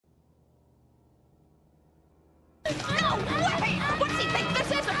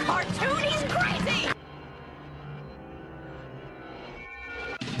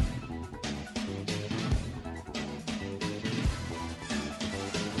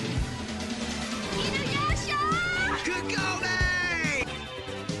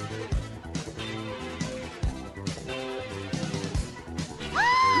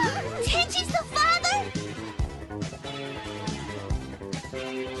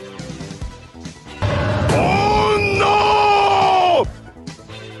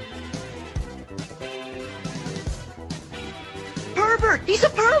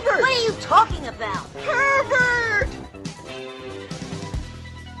about? Herbert!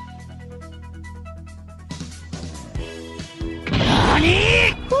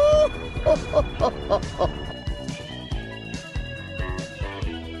 Nani?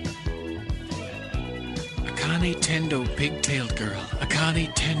 Akane Tendo pigtailed girl. Akane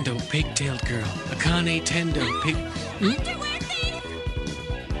Tendo pigtailed girl. Akane Tendo pig... Underwear thief!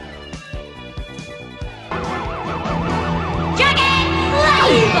 Johnny!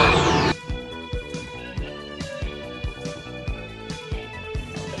 Leave!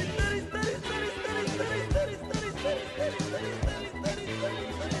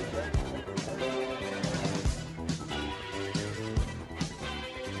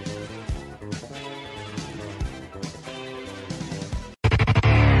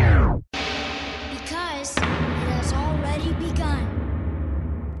 Because it has already begun.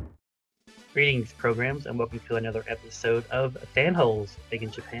 Greetings, programs, and welcome to another episode of Fanholes Big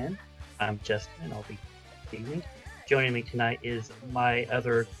in Japan. I'm Justin, and I'll be evening. Joining me tonight is my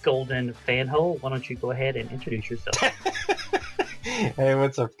other golden fanhole. Why don't you go ahead and introduce yourself? Hey,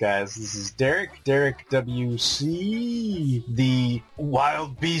 what's up, guys? This is Derek WC. The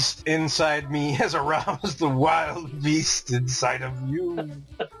wild beast inside me has aroused the wild beast inside of you.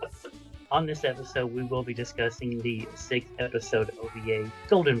 On this episode, we will be discussing the 6th episode OVA,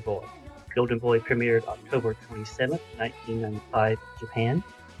 Goldenboy. Goldenboy premiered October 27th, 1995 in Japan,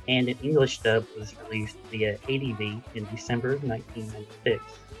 and an English dub was released via ADV in December of 1996.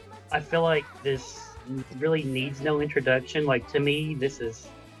 I feel like this really needs no introduction. Like, to me, this is,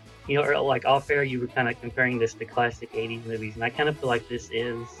 like off air, you were kind of comparing this to classic 80s movies, and I kind of feel like this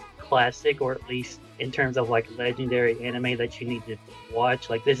is classic, or at least in terms of like legendary anime that you need to watch.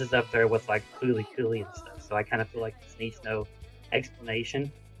 Like, this is up there with like Coolie and stuff, so I kind of feel like this needs no explanation.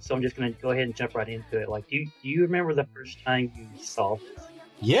 So I'm just going to go ahead and jump right into it. Like, do you remember the first time you saw this?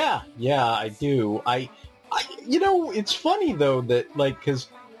 Yeah, I do. I it's funny though that because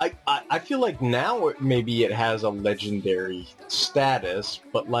I feel like now maybe it has a legendary status,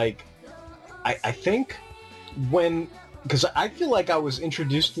 but like I think because I feel like I was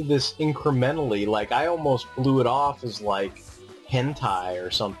introduced to this incrementally. Like, I almost blew it off as like hentai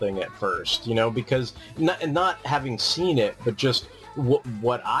or something at first, because not having seen it, but just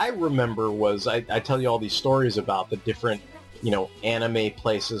what I remember was I tell you all these stories about the different anime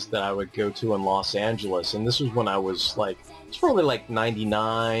places that I would go to in Los Angeles, and this was when I was like, it's probably like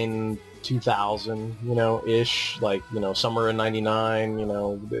 99, 2000, ish, like, summer in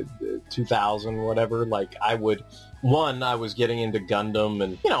 99, 2000, whatever. Like, I was getting into Gundam,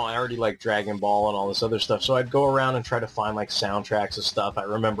 and, I already liked Dragon Ball and all this other stuff, so I'd go around and try to find, like, soundtracks of stuff. I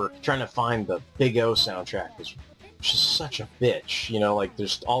remember trying to find the Big O soundtrack. Was just such a bitch, like,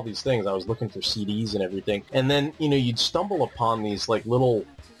 there's all these things. I was looking for CDs and everything, and then, you'd stumble upon these, like, little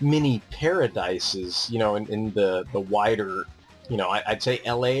mini paradises, in the wider, I'd say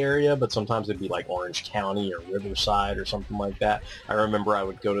LA area, but sometimes it'd be like Orange County or Riverside or something like that. I remember I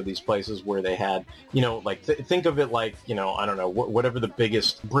would go to these places where they had, like, think of it like, I don't know, whatever the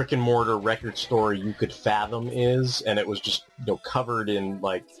biggest brick and mortar record store you could fathom is, and it was just, covered in,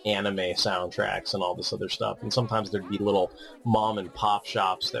 like, anime soundtracks and all this other stuff. And sometimes there'd be little mom and pop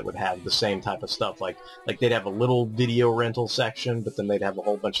shops that would have the same type of stuff. Like they'd have a little video rental section, but then they'd have a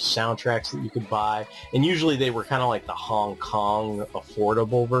whole bunch of soundtracks that you could buy. And usually they were kind of like the Hong Kong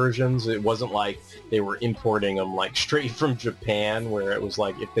affordable versions. It wasn't like they were importing them like straight from Japan, where it was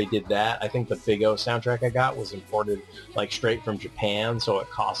like, if they did that, I think the Big O soundtrack I got was imported like straight from Japan, so it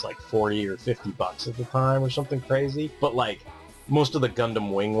cost like 40 or 50 bucks at the time or something crazy. But like, most of the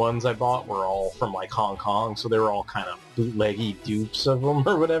Gundam Wing ones I bought were all from like Hong Kong, so they were all kind of bootleggy dupes of them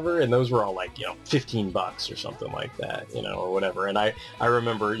or whatever, and those were all like, 15 bucks or something like that, or whatever. And I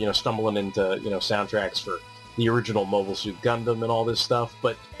remember, stumbling into, soundtracks for the original Mobile Suit Gundam and all this stuff.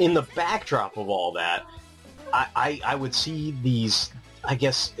 But in the backdrop of all that, I would see these, I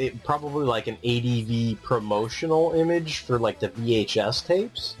guess, probably like an ADV promotional image for like the VHS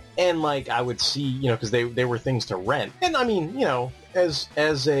tapes. And like, I would see, because they were things to rent. And I mean, as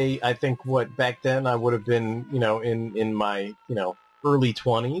I think what back then I would have been, in my, early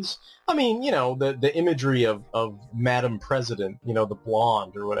 20s. I mean, the imagery of Madam President, the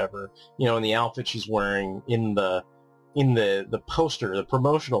blonde or whatever, in the outfit she's wearing in the poster, the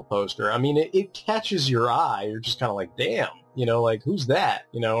promotional poster. I mean, it catches your eye. You're just kind of like, damn, like, who's that,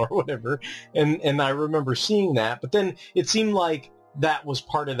 or whatever. And I remember seeing that, but then it seemed like that was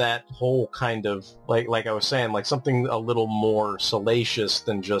part of that whole kind of, like I was saying, like something a little more salacious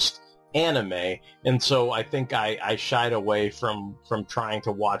than just, anime, and so I think I shied away from trying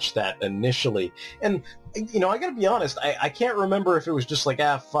to watch that initially. And I gotta be honest, I can't remember if it was just like,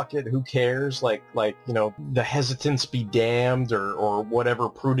 fuck it, who cares, like the hesitance be damned, or whatever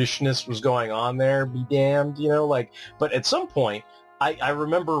prudishness was going on there be damned, but at some point I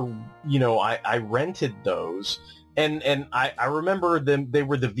remember I rented those. And I remember them, they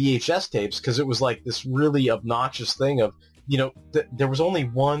were the VHS tapes, because it was like this really obnoxious thing of, there was only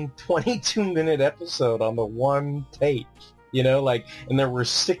one 22-minute episode on the one tape, and there were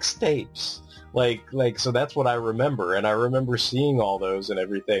 6 tapes. So that's what I remember. And I remember seeing all those and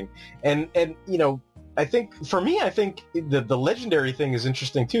everything. And I think the legendary thing is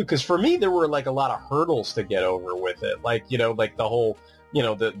interesting too, because for me, there were like a lot of hurdles to get over with it. Like the whole,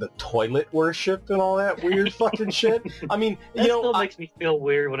 the toilet worship and all that weird fucking shit. I mean, that still makes me feel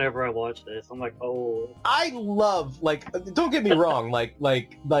weird whenever I watch this. I'm like, oh. I love, don't get me wrong,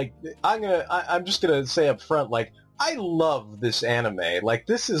 I'm just gonna say up front, I love this anime.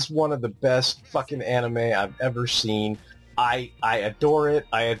 This is one of the best fucking anime I've ever seen. I adore it.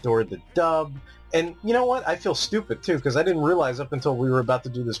 I adore the dub. And you know what? I feel stupid, too, because I didn't realize up until we were about to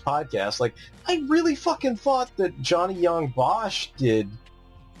do this podcast, I really fucking thought that Johnny Young Bosch did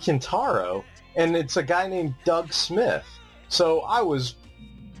Kintaro, and it's a guy named Doug Smith. So I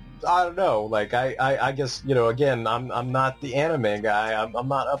don't know, I guess, again, I'm not the anime guy. I'm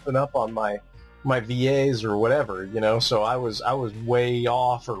not up and up on my VAs or whatever, so I was way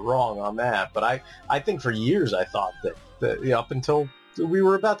off or wrong on that. But I think for years I thought that up until we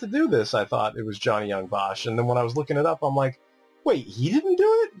were about to do this, I thought it was Johnny Young Bosch. And then when I was looking it up, I'm like, wait, he didn't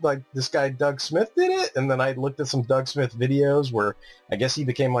do it? This guy Doug Smith did it? And then I looked at some Doug Smith videos where I guess he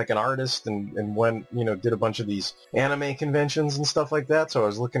became an artist and went, did a bunch of these anime conventions and stuff like that. So I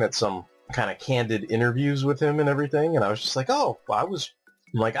was looking at some kind of candid interviews with him and everything, and I was just like, oh, I was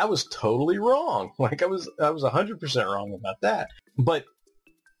totally wrong. I was 100% wrong about that. But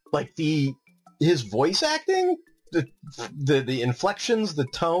his voice acting, the inflections, the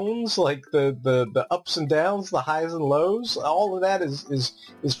tones, the ups and downs, the highs and lows, all of that is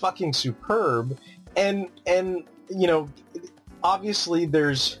fucking superb. And obviously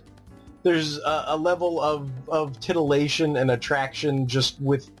there's a level of titillation and attraction just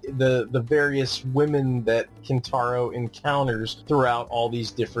with the various women that Kintaro encounters throughout all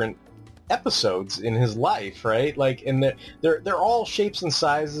these different episodes in his life, right? And they're all shapes and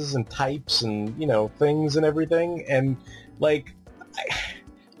sizes and types and things and everything. And I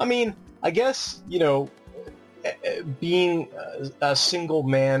mean, I guess being a single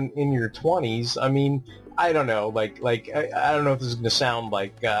man in your 20s, I mean, I don't know, I don't know if this is going to sound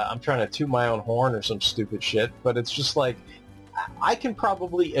like I'm trying to toot my own horn or some stupid shit, but it's just I can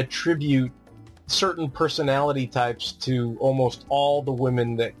probably attribute certain personality types to almost all the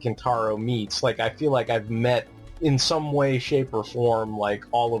women that Kintaro meets. I feel like I've met in some way, shape, or form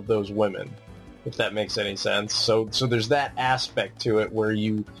all of those women, if that makes any sense. So there's that aspect to it where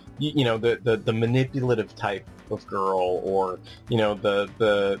the manipulative type of girl, or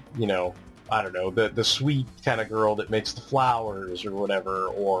the I don't know, the sweet kind of girl that makes the flowers or whatever,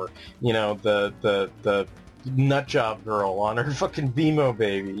 or the nut job girl on her fucking BMO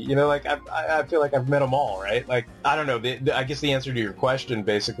baby. I feel like I've met them all, right? I don't know. I guess the answer to your question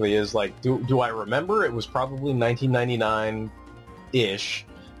basically is do I remember? It was probably 1999-ish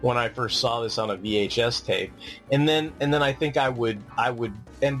when I first saw this on a VHS tape, and then I think I would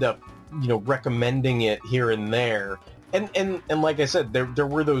end up recommending it here and there. And like I said, there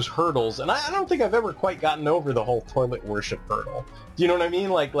were those hurdles, and I don't think I've ever quite gotten over the whole toilet worship hurdle. Do you know what I mean?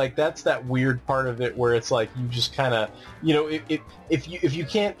 That's that weird part of it where it's you just kind of, if you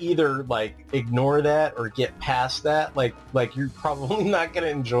can't either ignore that or get past that, you're probably not going to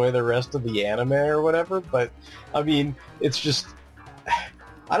enjoy the rest of the anime or whatever. But I mean, it's just,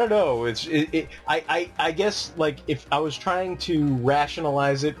 I don't know. I guess if I was trying to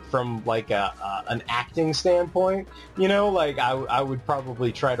rationalize it from an acting standpoint, I would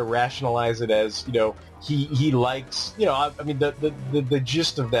probably try to rationalize it as he likes, I mean the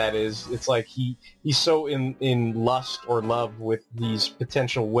gist of that is it's he's so in lust or love with these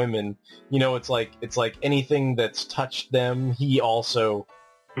potential women, it's like anything that's touched them, he also.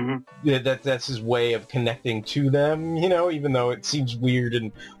 Mm-hmm. Yeah, that's his way of connecting to them, even though it seems weird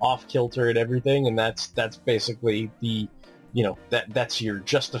and off kilter and everything, and that's basically the, that's your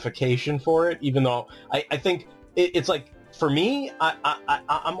justification for it. Even though I think it's for me,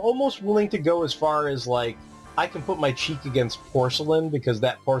 I'm almost willing to go as far as I can put my cheek against porcelain because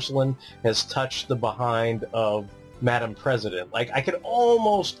that porcelain has touched the behind of Madam President. I could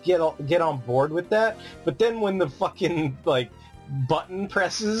almost get on board with that, but then when the fucking button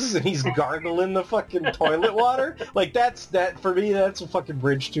presses and he's gargling the fucking toilet water. Like that for me. That's a fucking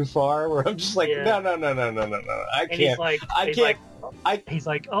bridge too far. Where I'm just like, no. I can't. He's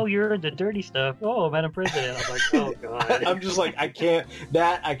like, oh, you're into dirty stuff. Oh, Madam President. I'm like, oh god. I'm just like, I can't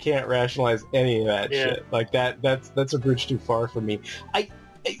rationalize any of that shit. Like that's a bridge too far for me.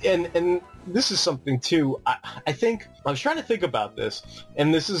 And this is something too. I think I was trying to think about this,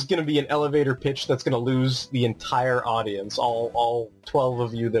 and this is going to be an elevator pitch that's going to lose the entire audience, all 12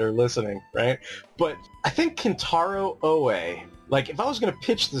 of you that are listening, right? But I think Kentaro Oe. Like, if I was going to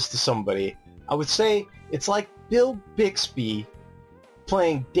pitch this to somebody, I would say it's like Bill Bixby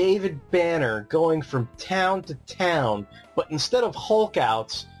playing David Banner going from town to town, but instead of Hulk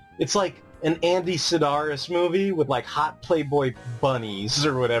outs, it's like an Andy Sidaris movie with like hot Playboy bunnies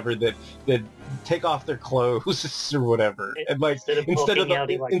or whatever that take off their clothes or whatever, and like instead of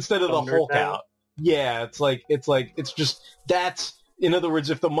the Hulk out. Yeah, it's just that's. In other words,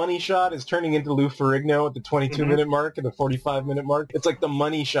 if the money shot is turning into Lou Ferrigno at the 22-minute mark and the 45-minute mark, it's like the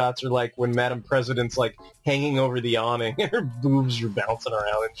money shots are like when Madam President's like hanging over the awning and her boobs are bouncing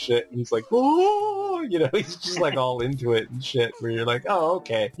around and shit, and he's like, oh, he's just like all into it and shit. Where you're like, oh,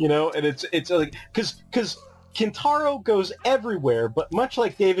 okay, and it's like because Kentaro goes everywhere, but much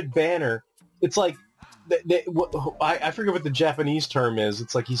like David Banner, it's like. I forget what the Japanese term is.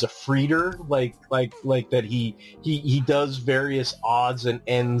 It's like he's a freeder, like that he does various odds and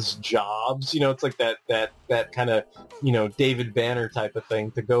ends jobs. It's like that kind of David Banner type of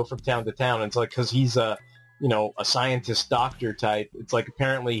thing to go from town to town. And it's like because he's a scientist doctor type. It's like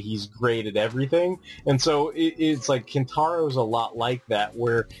apparently he's great at everything, and so it's like Kentaro's a lot like that,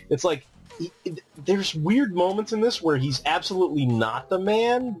 where it's like. There's weird moments in this where he's absolutely not the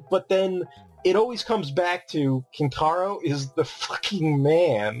man, but then it always comes back to Kentaro is the fucking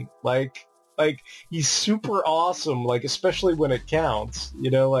man. Like he's super awesome, like especially when it counts,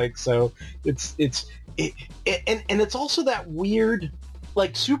 so it's also that weird,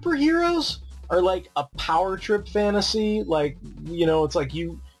 like superheroes are like a power trip fantasy, like it's like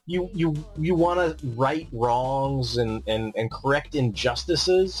you want to right wrongs and correct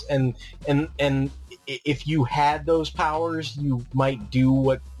injustices, and if you had those powers, you might do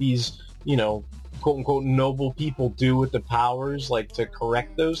what these quote unquote noble people do with the powers, like to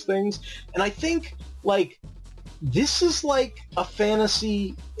correct those things. And I think like this is like a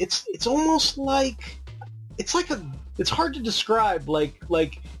fantasy. It's almost like it's hard to describe.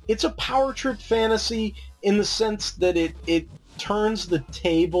 Like it's a power trip fantasy in the sense that it turns the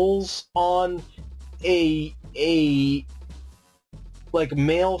tables on a like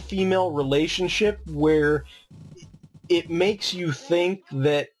male-female relationship, where it makes you think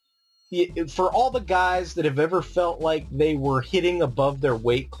that for all the guys that have ever felt like they were hitting above their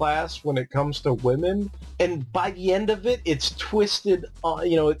weight class when it comes to women, and by the end of it, it's twisted,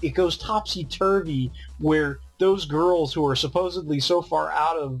 it goes topsy-turvy, where those girls who are supposedly so far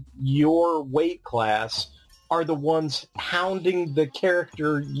out of your weight class are the ones hounding the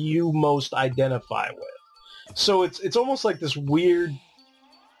character you most identify with. So it's almost like this weird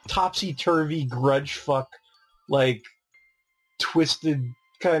topsy-turvy grudge fuck, like twisted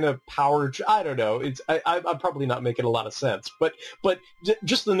kind of power. I don't know. I'm probably not making a lot of sense, but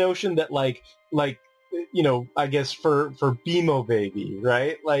just the notion that like I guess for BMO baby,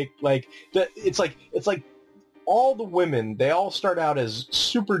 right? Like that it's like all the women, they all start out as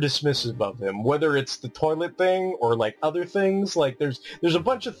super dismissive of him, whether it's the toilet thing or like other things. Like there's a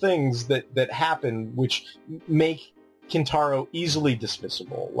bunch of things that happen which make Kentaro easily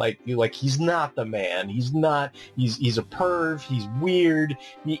dismissible. Like he's not the man. He's not. He's a perv. He's weird.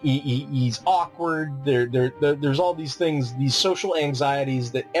 He's awkward. There's all these things, these social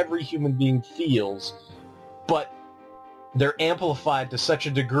anxieties that every human being feels, but they're amplified to such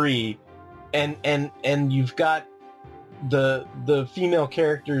a degree, and you've got the female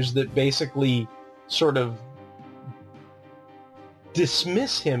characters that basically sort of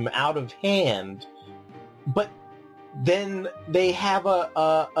dismiss him out of hand, but then they have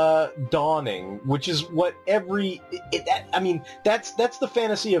a dawning, which is what that's the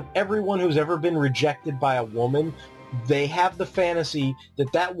fantasy of everyone who's ever been rejected by a woman. They have the fantasy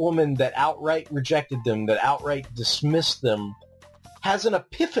that woman that outright rejected them, that outright dismissed them, has an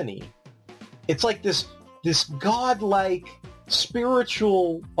epiphany. It's like this godlike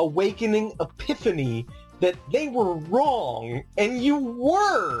spiritual awakening epiphany that they were wrong and you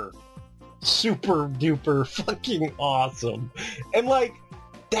were super duper fucking awesome. And like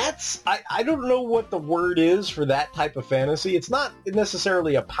that's I don't know what the word is for that type of fantasy. It's not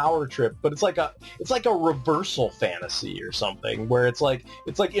necessarily a power trip, but it's like a reversal fantasy or something where it's like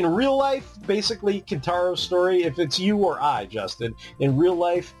in real life, basically Kintaro's story, if it's you or I, Justin, in real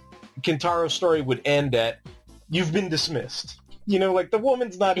life, Kintaro's story would end at you've been dismissed. You know, like the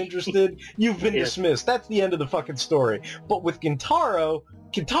woman's not interested, you've been dismissed. That's the end of the fucking story. But with Kintaro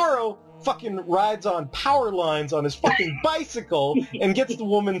fucking rides on power lines on his fucking bicycle and gets the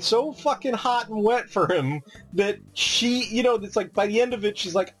woman so fucking hot and wet for him that she, you know, it's like by the end of it,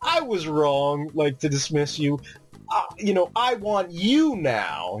 she's like, I was wrong, like, to dismiss you. You know, I want you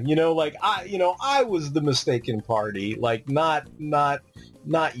now. You know, like, I was the mistaken party, like, not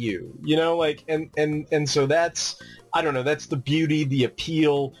you. You know, like, and so that's, I don't know, that's the beauty, the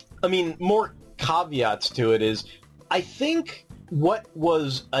appeal. I mean, more caveats to it is, I think what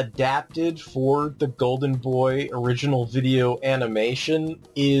was adapted for the Goldenboy original video animation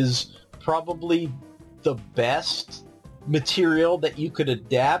is probably the best material that you could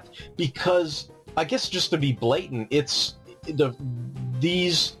adapt, because I guess just to be blatant, it's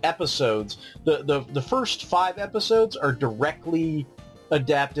these episodes, the first 5 episodes are directly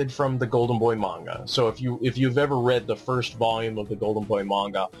adapted from the Goldenboy manga. So if you've ever read the first volume of the Goldenboy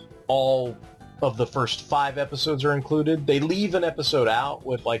manga, all of the first 5 episodes are included. They leave an episode out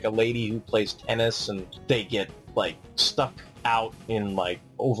with like a lady who plays tennis, and they get like stuck out in like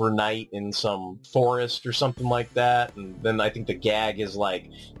overnight in some forest or something like that. And then I think the gag is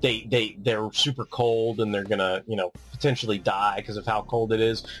like they're super cold and they're gonna, you know, potentially die because of how cold it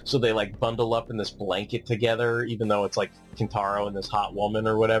is. So they like bundle up in this blanket together, even though it's like Kintaro and this hot woman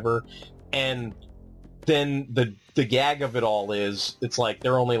or whatever. And then the gag of it all is, it's like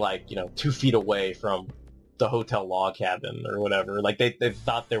they're only like, you know, 2 feet away from the hotel log cabin or whatever. Like they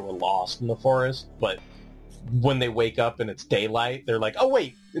thought they were lost in the forest, but when they wake up and it's daylight, they're like, oh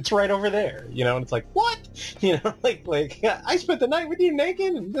wait, it's right over there, you know. And it's like, what? You know, like I spent the night with you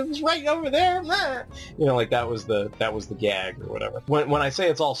naked and it was right over there. You know, like that was the gag or whatever. When I say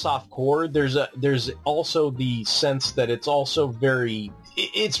it's all soft core, there's also the sense that it's also very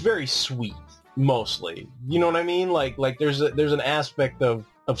sweet. Mostly, you know what I mean? Like there's an aspect of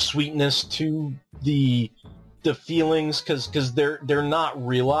sweetness to the feelings, because they're not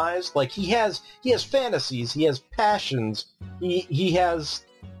realized. Like he has fantasies, he has passions, he has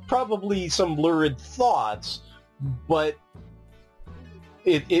probably some lurid thoughts, but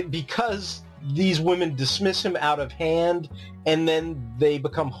it because these women dismiss him out of hand, and then they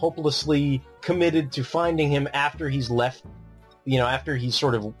become hopelessly committed to finding him after he's left, you know, after he's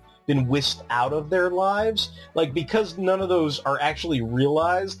sort of been whisked out of their lives. Like, because none of those are actually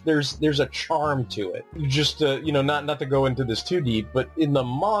realized, there's a charm to it. Just you know, not to go into this too deep, but in the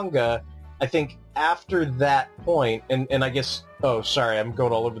manga, I think after that point, and I guess, oh sorry, I'm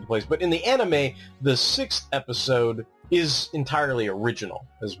going all over the place, but in the anime, the 6th episode is entirely original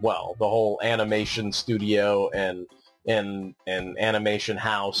as well. The whole animation studio and animation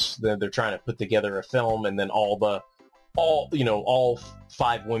house, they're trying to put together a film, and then all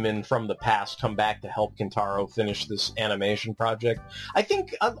 5 women from the past come back to help Kintaro finish this animation project. I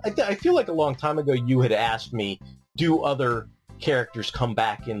think I feel like a long time ago you had asked me, do other characters come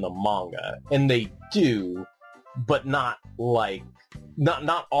back in the manga? And they do, but not like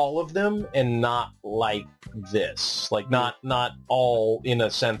not all of them, and not like this. Like not all in a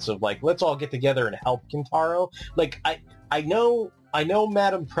sense of like, let's all get together and help Kintaro. Like I know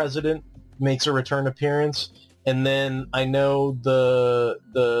Madam President makes a return appearance. And then I know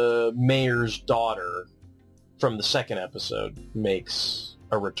the mayor's daughter from the 2nd episode makes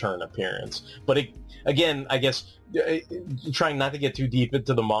a return appearance. But again, I guess, trying not to get too deep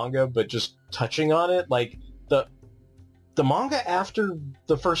into the manga, but just touching on it, like the manga after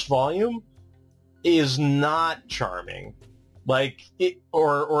the first volume is not charming. Like it,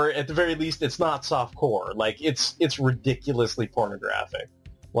 or at the very least, it's not softcore. Like it's ridiculously pornographic.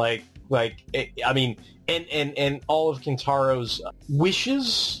 I mean, and all of Kintaro's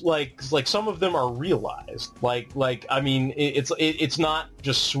wishes, like some of them are realized. Like I mean, it's not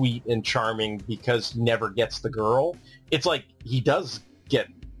just sweet and charming because he never gets the girl. It's like he does get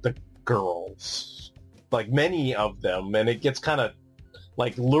the girls, like many of them, and it gets kind of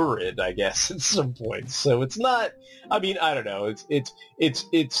like lurid, I guess, at some points. So it's not. I mean, I don't know. It's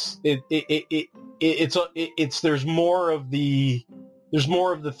there's more of the. There's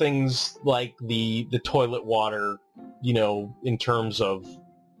more of the things like the toilet water, you know, in terms of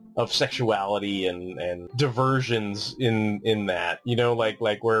sexuality and diversions in that, you know, like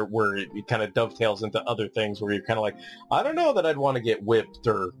where it kind of dovetails into other things where you're kind of like, I don't know that I'd want to get whipped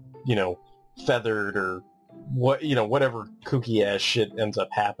or, you know, feathered or whatever kooky ass shit ends up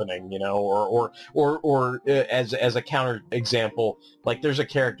happening, or as a counter example, like there's a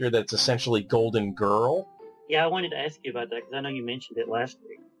character that's essentially Golden Girl. Yeah, I wanted to ask you about that because I know you mentioned it last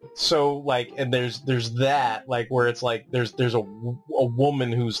week. So like, and there's that, like, where it's like there's a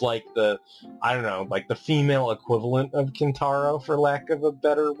woman who's like the, I don't know, like the female equivalent of Kintaro, for lack of a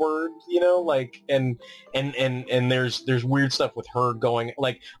better word, like, and there's weird stuff with her going,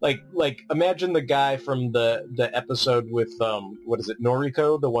 like imagine the guy from the episode with what is it,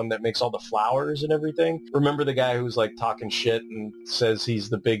 Noriko, the one that makes all the flowers and everything. Remember the guy who's like talking shit and says he's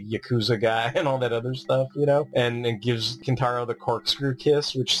the big Yakuza guy and all that other stuff, and gives Kintaro the corkscrew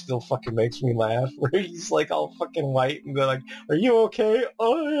kiss, which still fucking makes me laugh, where he's like all fucking white and they're like, "Are you okay?"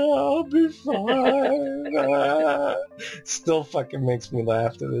 "Oh yeah, I'll be fine." Still fucking makes me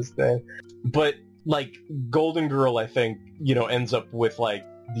laugh to this day. But like Golden Girl, I think, ends up with like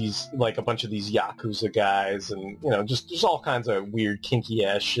these, like a bunch of these Yakuza guys, and just all kinds of weird kinky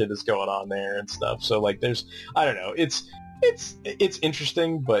ass shit is going on there and stuff. So like there's, I don't know, it's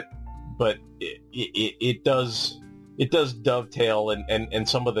interesting, but it does dovetail, and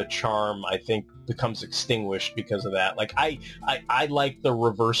some of the charm, I think, becomes extinguished because of that. Like I like the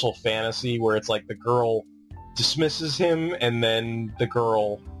reversal fantasy where it's like the girl dismisses him and then the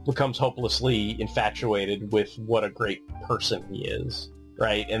girl becomes hopelessly infatuated with what a great person he is,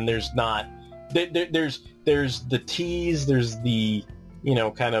 right? And there's not there's the tease, there's the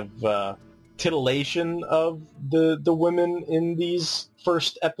kind of titillation of the women in these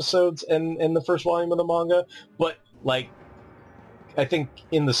first episodes and the first volume of the manga, but like I think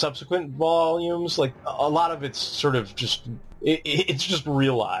in the subsequent volumes, like a lot of it's sort of just it's just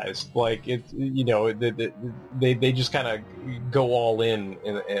realized, like it, they just kind of go all in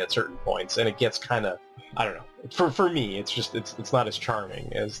at certain points, and it gets kind of, I don't know. For me, it's not as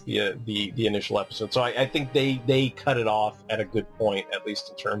charming as the initial episode. So I think they cut it off at a good point, at least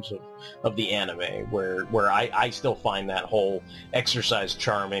in terms of the anime, where I still find that whole exercise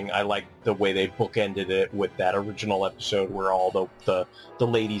charming. I like the way they bookended it with that original episode where all the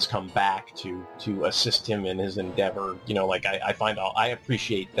ladies come back to assist him in his endeavor. Like I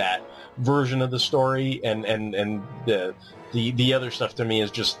appreciate that version of the story, and the other stuff to me is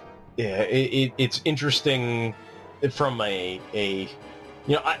just. Yeah, it's interesting from I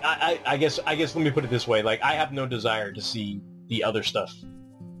guess let me put it this way. Like, I have no desire to see the other stuff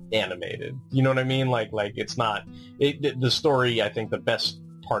animated. You know what I mean? Like it's not the story. I think the best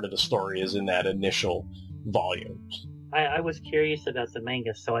part of the story is in that initial volumes. I was curious about the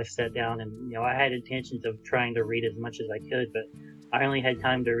manga, so I sat down and I had intentions of trying to read as much as I could, but I only had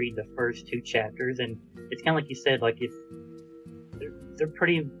time to read the first 2 chapters, and it's kind of like you said, like if they're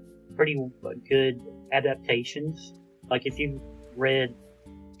pretty good adaptations. Like if you read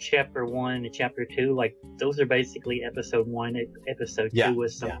chapter 1 and chapter 2, like those are basically episode 1 and episode 2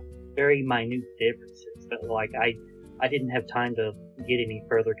 with some very minute differences. But like I didn't have time to get any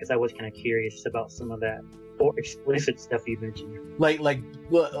further because I was kind of curious about some of that or explicit stuff you mentioned.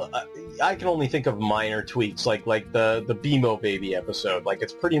 I can only think of minor tweaks, like the BMO baby episode. Like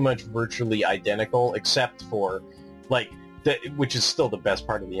it's pretty much virtually identical except for like. Which is still the best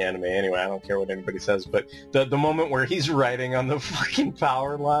part of the anime anyway. I don't care what anybody says, but the moment where he's riding on the fucking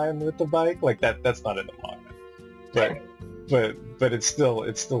power line with the bike, like that's not in the manga. But it's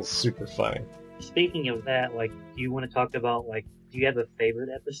still super funny. Speaking of that, like, do you want to talk about, like, do you have a favorite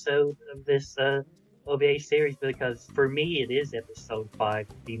episode of this OVA series? Because for me, it is episode 5,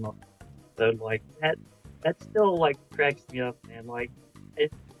 Demo. So like that still like cracks me up, man. Like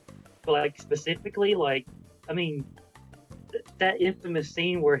it, like specifically, like I mean. That infamous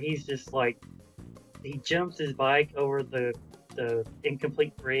scene where he's just like, he jumps his bike over the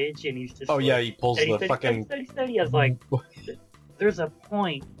incomplete bridge and he's just he pulls the fucking steady. I was like, there's a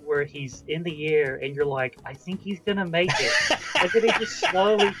point where he's in the air and you're like, I think he's gonna make it, and then he just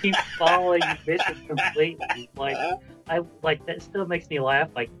slowly keeps falling and misses completely. Like that still makes me laugh.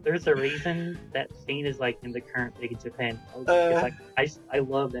 Like there's a reason that scene is like in the current Big Japan. It's like I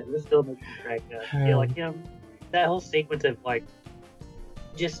love that. This still makes me crack up. Yeah, like that whole sequence of like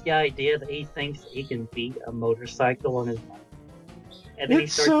just the idea that he thinks he can beat a motorcycle on his bike, and then he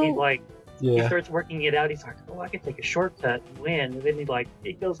starts working it out. He's like, oh, I can take a shortcut and win, and then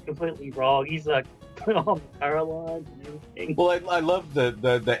it goes completely wrong. He's like put on the power lines and everything. Well, I love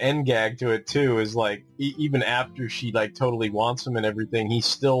the end gag to it too. Is like even after she like totally wants him and everything, he's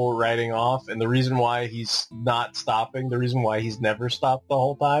still riding off. And the reason why he's not stopping, the reason why he's never stopped the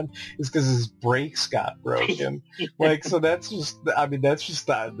whole time, is because his brakes got broken. Like, so that's just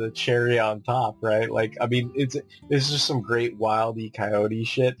the cherry on top, right? Like, I mean, it's just some great Wile E. Coyote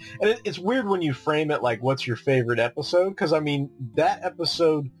shit, and it's weird. weird when you frame it like, what's your favorite episode? Because, I mean, that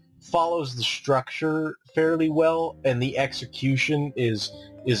episode follows the structure fairly well, and the execution is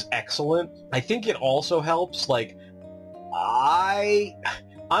excellent. I think it also helps, like,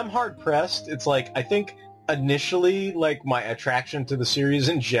 I'm hard-pressed. It's like, I think initially, like, my attraction to the series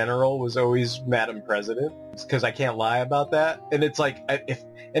in general was always Madam President, because I can't lie about that. And it's like,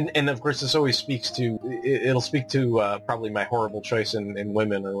 and of course this always speaks to, it'll speak to probably my horrible choice in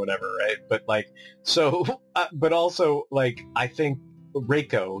women or whatever, right? But like, so, but also, like, I think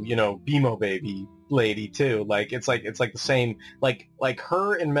Reiko, you know, BMO baby lady too, like, it's like the same, like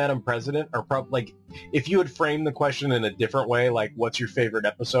her and Madam President are probably, like, if you had framed the question in a different way, like, what's your favorite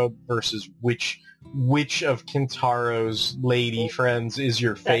episode versus which of Kintaro's lady friends is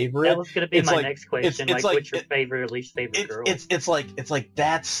your favorite? That was going to be my next question. It's like, what's your favorite or least favorite girl? It's like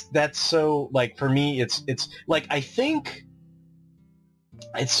that's so, like, for me, it's like, I think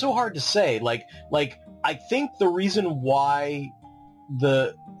it's so hard to say. Like I think the reason why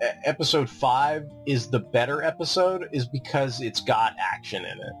the episode 5 is the better episode is because it's got action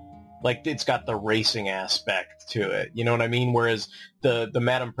in it. Like, it's got the racing aspect to it. You know what I mean? Whereas the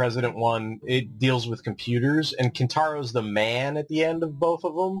Madam President one, it deals with computers, and Kintaro's the man at the end of both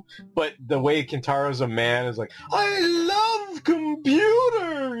of them. But the way Kintaro's a man is like, I love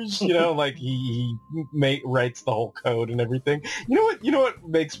computers! You know, like, he writes the whole code and everything. You know what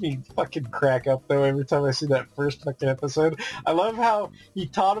makes me fucking crack up, though, every time I see that first fucking episode? I love how he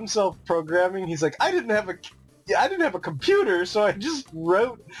taught himself programming. He's like, I didn't have a computer, so I just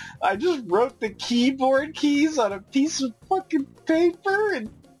wrote the keyboard keys on a piece of fucking paper and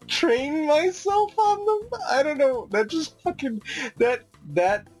trained myself on them. I don't know. That just fucking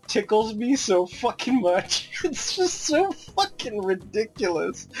that tickles me so fucking much. It's just so fucking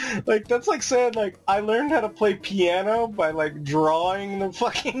ridiculous. Like, that's like saying, like, I learned how to play piano by, like, drawing the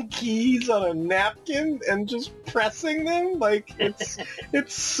fucking keys on a napkin and just pressing them. Like,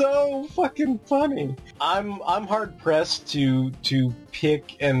 it's so fucking funny. I'm hard pressed to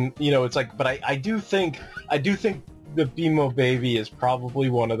pick, and, you know, it's like, but I do think the BMO Baby is probably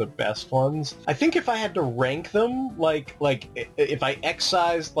one of the best ones. I think if I had to rank them, like if I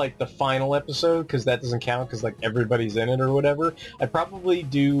excised, like, the final episode, because that doesn't count because, like, everybody's in it or whatever, I'd probably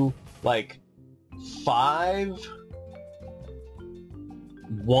do, like, 5,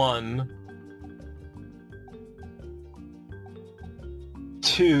 1,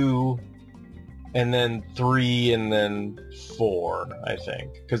 2, and then 3, and then 4, I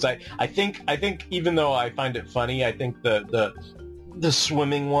think. Because I think even though I find it funny, I think the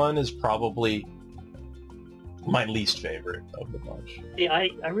swimming one is probably my least favorite of the bunch. Yeah,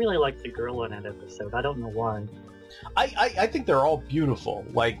 I really like the girl in that episode. I don't know why. I think they're all beautiful.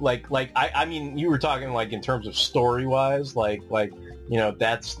 Like I mean, you were talking, like, in terms of story wise, like you know,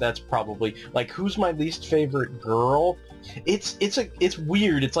 that's probably, like, who's my least favorite girl? It's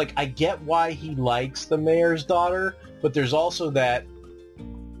weird. It's like, I get why he likes the mayor's daughter, but there's also that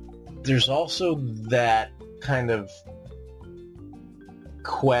kind of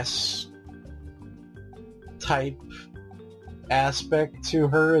quest type aspect to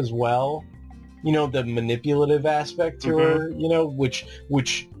her as well. You know, the manipulative aspect to her, you know, which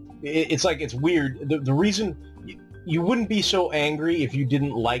it's like, it's weird. The reason you wouldn't be so angry if you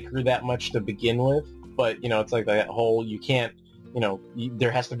didn't like her that much to begin with, but, you know, it's like that whole, you can't, you know,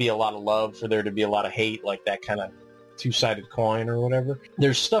 there has to be a lot of love for there to be a lot of hate, like that kind of two-sided coin or whatever.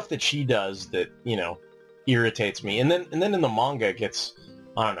 There's stuff that she does that, you know, irritates me. And then in the manga it gets,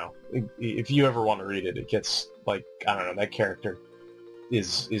 I don't know, if you ever want to read it, it gets, like, I don't know, that character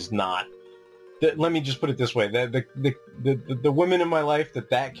is not... Let me just put it this way: the women in my life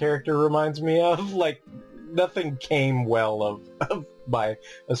that character reminds me of, like, nothing came well of by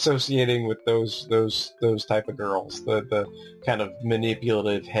associating with those type of girls, the kind of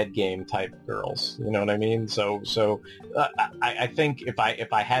manipulative head game type girls. You know what I mean? So I think if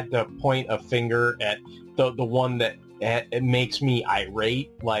I had to point a finger at the one that it makes me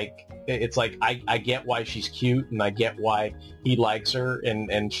irate, like, it's like, I get why she's cute, and I get why he likes her,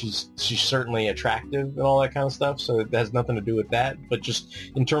 and she's certainly attractive and all that kind of stuff, so it has nothing to do with that. But just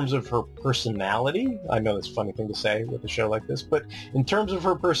in terms of her personality, I know that's a funny thing to say with a show like this, but in terms of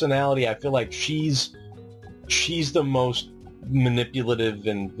her personality, I feel like she's the most manipulative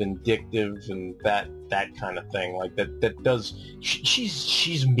and vindictive and that kind of thing. Like, that does,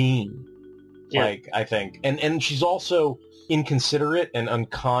 she's mean. Yeah. Like, I think, and she's also inconsiderate and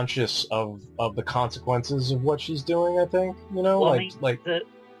unconscious of the consequences of what she's doing, I think, you know. Well, like the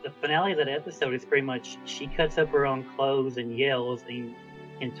finale of that episode is pretty much, she cuts up her own clothes and yells,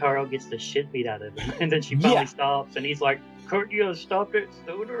 and Taro gets the shit beat out of him, and then she finally stops, and he's like, couldn't you have stopped it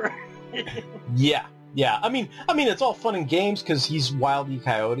sooner? Yeah, yeah. I mean, it's all fun and games because he's Wile E.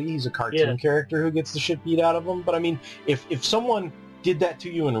 Coyote. He's a cartoon character who gets the shit beat out of him. But I mean, if someone did that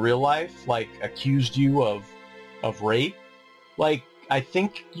to you in real life, like accused you of rape, like I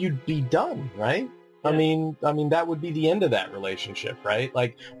think you'd be done, right? Yeah. I mean that would be the end of that relationship, right?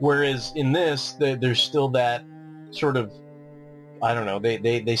 Like, whereas in this, there's still that sort of, I don't know,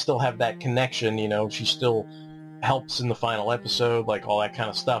 they still have that connection, you know, she still helps in the final episode, like all that kind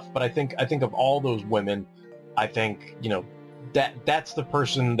of stuff. But I think of all those women, I think, you know, that's the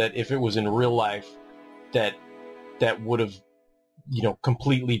person that if it was in real life that would have, you know,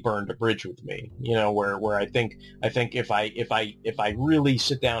 completely burned a bridge with me, you know, where I think if I really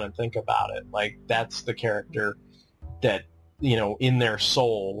sit down and think about it, like that's the character that, you know, in their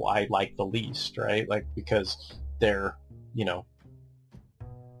soul I like the least, right? Like, because they're, you know,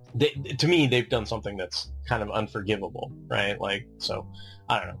 to me, they've done something that's kind of unforgivable, right? Like, so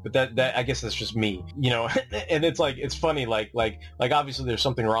I don't know, but that I guess that's just me, you know. And it's like, it's funny, like obviously there's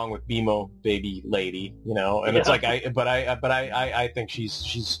something wrong with BMO baby lady, you know, and it's like I think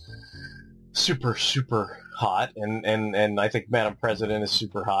she's super hot, and I think Madam President is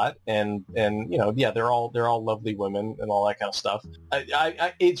super hot, and you know, yeah, they're all lovely women and all that kind of stuff.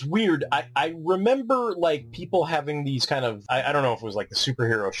 It's weird. I remember like people having these kind of, I don't know if it was like the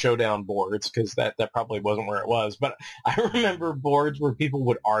superhero showdown boards, because that probably wasn't where it was, but I remember boards where people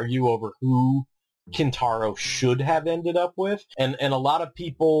would argue over who Kintaro should have ended up with, and a lot of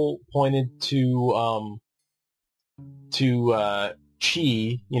people pointed to Chi,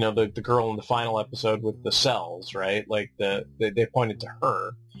 you know, the girl in the final episode with the cells, right? Like they pointed to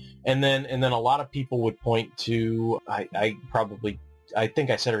her, and then a lot of people would point to, I think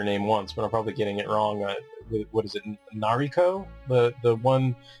I said her name once, but I'm probably getting it wrong. What is it, Nariko? The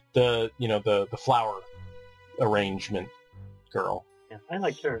one, you know, the flower arrangement girl. Yeah, I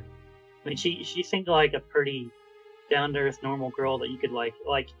liked her. I mean, she seemed like a pretty down to earth normal girl that you could like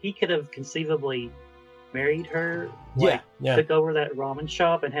he could have conceivably married her, like, took over that ramen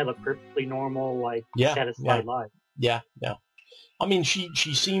shop and had a perfectly normal, like, satisfied life. Yeah. I mean, she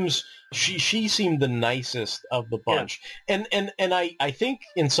seemed the nicest of the bunch, and I think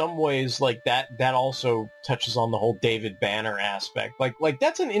in some ways, like that also touches on the whole David Banner aspect. Like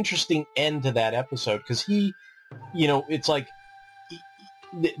that's an interesting end to that episode, because he, you know, it's like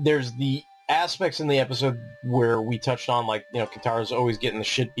there's the aspects in the episode where we touched on, like, you know, Kitaro's always getting the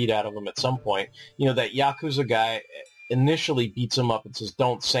shit beat out of him at some point. You know, that Yakuza guy initially beats him up and says,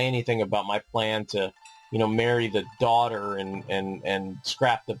 don't say anything about my plan to, you know, marry the daughter and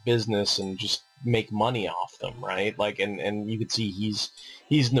scrap the business and just make money off them, right? Like, and you could see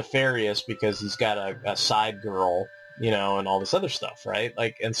he's nefarious because he's got a side girl, you know, and all this other stuff, right?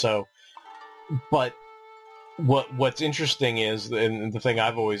 Like, and so, but what's interesting is, and the thing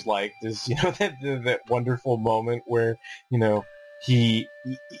I've always liked is, you know, that wonderful moment where, you know, he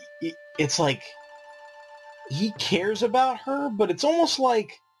it's like he cares about her, but it's almost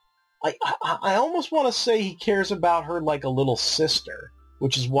like I almost want to say he cares about her like a little sister,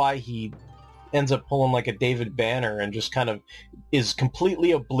 which is why he ends up pulling like a David Banner and just kind of is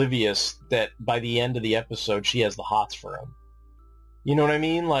completely oblivious that by the end of the episode she has the hots for him. You know what I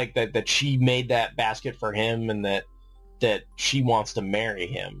mean? Like that she made that basket for him, and that she wants to marry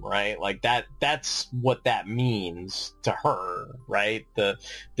him, right? Like that's what that means to her, right?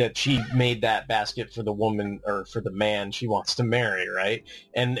 That she made that basket for the woman, or for the man she wants to marry, right?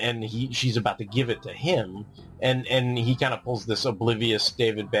 And she's about to give it to him, and he kind of pulls this oblivious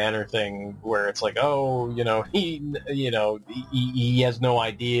David Banner thing where it's like, oh, you know, he has no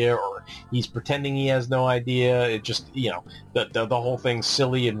idea, or he's pretending he has no idea. It just, you know, the whole thing's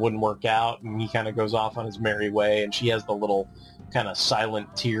silly and wouldn't work out, and he kind of goes off on his merry way, and she has the little kind of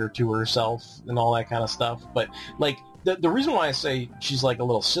silent tear to herself and all that kind of stuff. But like the reason why I say she's like a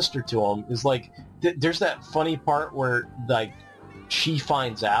little sister to him is like there's that funny part where like she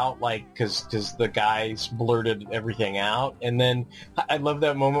finds out, like, because the guys blurted everything out, and then I love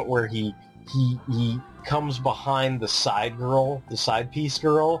that moment where he comes behind the side piece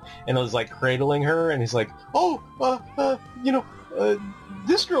girl, and is like cradling her, and he's like, oh, you know,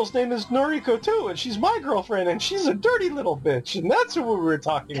 this girl's name is Noriko too, and she's my girlfriend, and she's a dirty little bitch, and that's what we were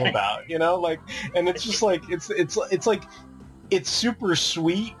talking about, you know, like, and it's just like it's like it's super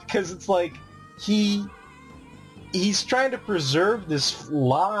sweet, because it's like he's trying to preserve this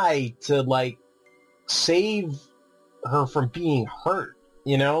lie to like save her from being hurt,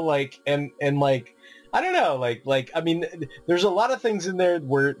 you know, like, and like, I don't know, like I mean, there's a lot of things in there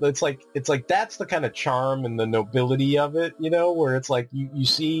where it's like that's the kind of charm and the nobility of it, you know, where it's like you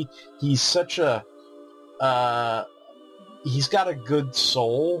see he's such a he's got a good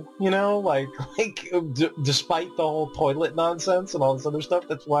soul, despite the whole toilet nonsense and all this other stuff.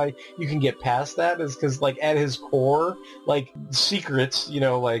 That's why you can get past that, is because, like, at his core, like, secrets,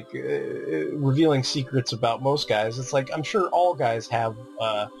 revealing secrets about most guys. It's like, I'm sure all guys have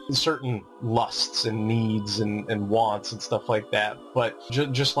certain lusts and needs and wants and stuff like that, but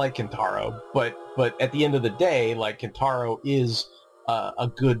just like Kentaro. But at the end of the day, like, Kentaro is a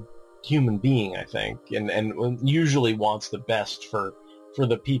good human being, I think, and usually wants the best for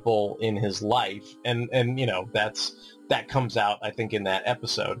the people in his life, and that comes out, I think, in that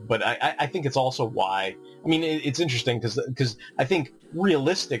episode. But I think it's also why, I mean, it's interesting because I think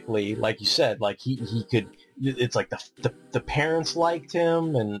realistically, like you said, like he could, it's like the parents liked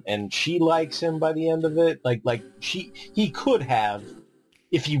him and she likes him by the end of it, like he could have,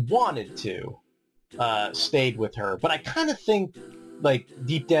 if he wanted to, stayed with her, but I kind of think, like,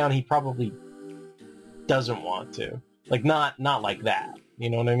 deep down, he probably doesn't want to. Like, not like that.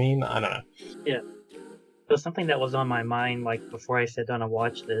 You know what I mean? I don't know. Yeah. So something that was on my mind, like, before I sat down and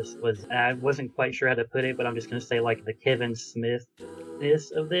watched this was, I wasn't quite sure how to put it, but I'm just going to say, like, the Kevin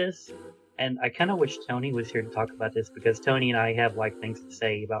Smith-ness of this. And I kind of wish Tony was here to talk about this, because Tony and I have, like, things to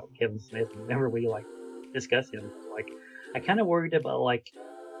say about Kevin Smith whenever we, like, discuss him. Like, I kind of worried about, like,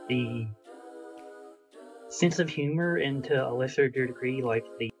 the sense of humor, and to a lesser degree, like,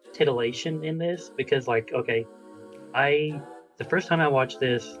 the titillation in this, because, like, okay, the first time I watched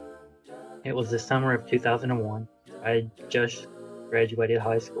this, it was the summer of 2001. I just graduated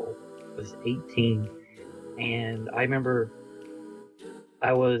high school, was 18, and I remember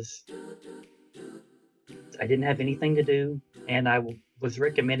I didn't have anything to do, and I was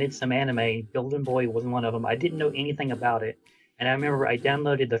recommended some anime. Goldenboy was one of them. I didn't know anything about it, and I remember I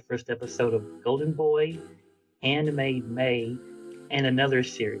downloaded the first episode of Goldenboy, Handmaid May, and another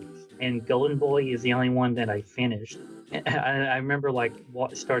series. And Goldenboy is the only one that I finished. And I remember, like,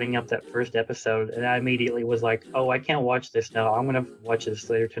 starting up that first episode, and I immediately was like, oh, I can't watch this now. I'm going to watch this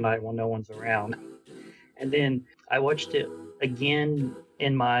later tonight when no one's around. And then I watched it again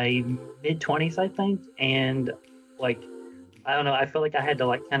in my mid-20s, I think. And, like, I don't know, I felt like I had to,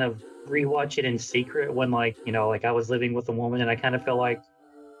 like, kind of rewatch it in secret when, like, like, I was living with a woman, and I kind of felt like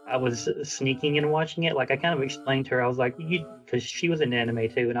I was sneaking and watching it. Like, I kind of explained to her, I was like, because she was in anime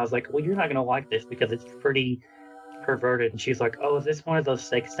too, and I was like, well, you're not going to like this because it's pretty perverted. And she's like, oh, is this one of those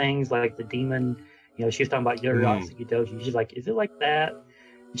sex things, like the demon, she was talking about Yorosaki Doji. She's like, is it like that?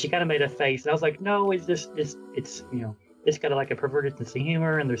 And she kind of made a face, and I was like, no, it's just, it's got like a perverted sense of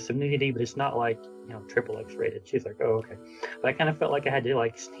humor, and there's some nudity, but it's not like, triple X rated. She's like, oh, okay. But I kind of felt like I had to,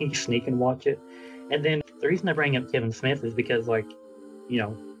 like, sneak and watch it. And then the reason I bring up Kevin Smith is because, like,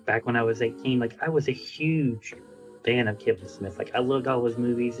 back when I was 18, like, I was a huge fan of Kevin Smith. Like, I loved all his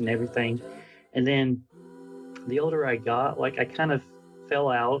movies and everything. And then the older I got, like, I kind of fell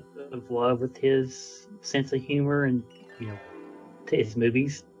out of love with his sense of humor and, to his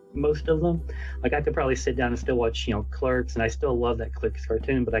movies, most of them. Like, I could probably sit down and still watch, Clerks, and I still love that Clerks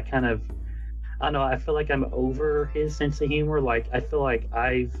cartoon, but I don't know, I feel like I'm over his sense of humor. Like, I feel like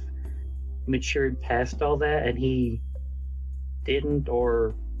I've matured past all that, and he didn't,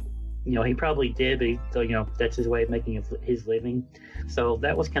 or he probably did, but that's his way of making his living. So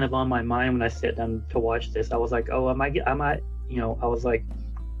that was kind of on my mind when I sat down to watch this. I was like, oh, I might, I was like,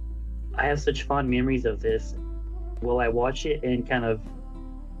 I have such fond memories of this. Will I watch it and kind of,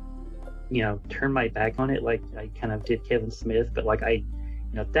 turn my back on it like I kind of did Kevin Smith? But, like,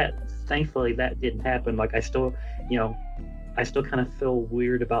 thankfully that didn't happen. Like, I still kind of feel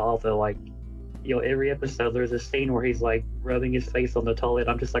weird about all the, like, every episode there's a scene where he's, like, rubbing his face on the toilet.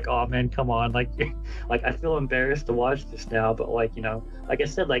 I'm just like, oh man, come on. Like, like, I feel embarrassed to watch this now, but, like, like I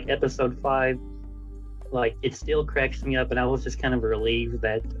said, like, episode 5, like, it still cracks me up, and I was just kind of relieved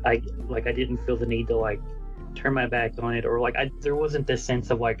that I didn't feel the need to, like, turn my back on it, or, like, there wasn't this sense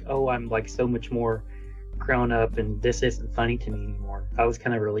of, like, oh, I'm, like, so much more grown up and this isn't funny to me anymore. I was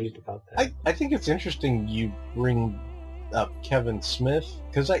kind of relieved about that. I think it's interesting you bring up Kevin Smith,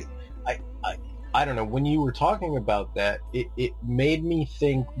 because I don't know, when you were talking about that, it made me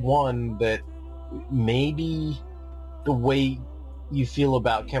think, one, that maybe the way you feel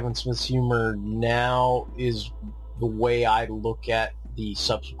about Kevin Smith's humor now is the way I look at the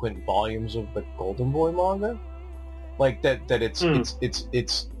subsequent volumes of the Goldenboy manga. Like, that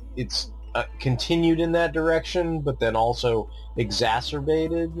it's continued in that direction, but then also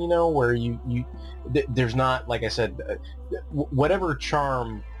exacerbated, where there's not, like I said, whatever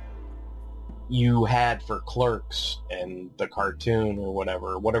charm you had for Clerks and the cartoon or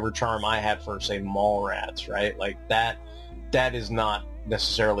whatever charm I had for, say, Mallrats, right? Like, that that is not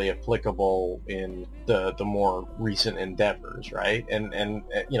necessarily applicable in the more recent endeavors, right? And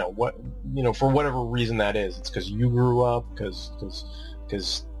you know what, you know, for whatever reason that is, it's because you grew up, because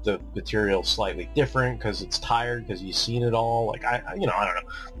the material's slightly different, because it's tired, because you've seen it all. Like I don't know,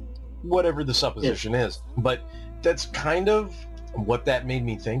 whatever the supposition is, but that's kind of what that made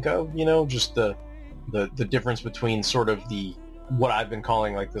me think of. You know, just the difference between sort of what I've been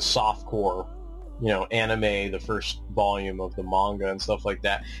calling like the softcore, you know, anime, the first volume of the manga and stuff like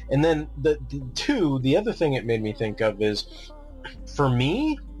that. And then the other thing it made me think of is, for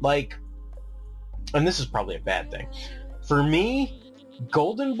me, like, and this is probably a bad thing, for me,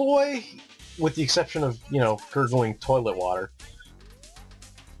 Goldenboy, with the exception of, you know, gurgling toilet water,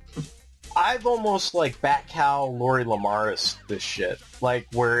 I've almost like Bat Cow Lori Lamaris this shit, like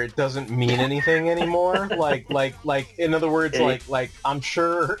where it doesn't mean anything anymore. like in other words, like I'm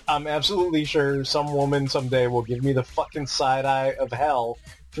absolutely sure some woman someday will give me the fucking side eye of hell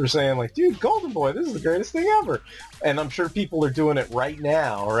for saying like, dude, Goldenboy, this is the greatest thing ever. And I'm sure people are doing it right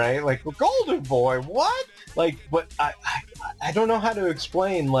now, right? Like, well, Goldenboy, what? Like, but I don't know how to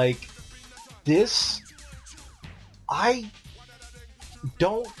explain, like, this. I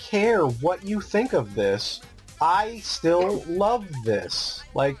don't care what you think of this. I still love this.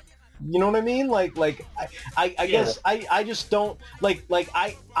 Like, you know what I mean? Like I guess I just don't like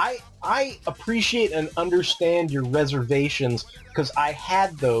I appreciate and understand your reservations, because I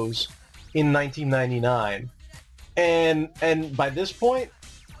had those in 1999, and by this point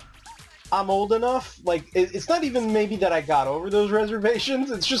I'm old enough, like, it's not even maybe that I got over those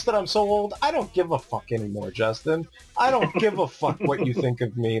reservations, it's just that I'm so old, I don't give a fuck anymore, Justin. I don't give a fuck what you think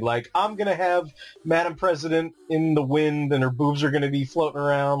of me. Like, I'm gonna have Madam President in the wind, and her boobs are gonna be floating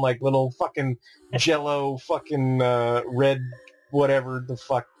around like little fucking jello fucking red, whatever the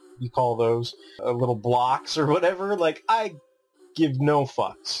fuck you call those, little blocks or whatever. Like, I give no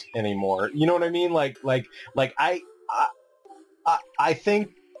fucks anymore. You know what I mean? Like I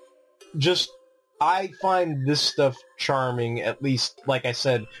think just, I find this stuff charming, at least, like I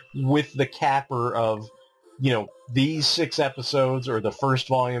said, with the capper of, you know, these 6 episodes or the first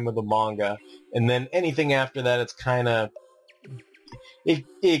volume of the manga, and then anything after that, it's kind of,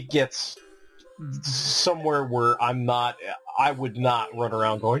 it gets somewhere where I would not run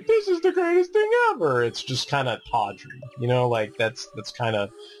around going, this is the greatest thing ever. It's just kind of tawdry, you know, like that's kind of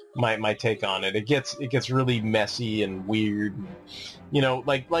my take on it. It gets really messy and weird, you know,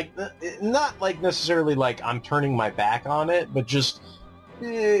 like not like necessarily like I'm turning my back on it, but just,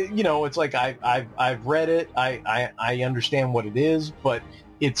 you know, it's like I've read it, I understand what it is, but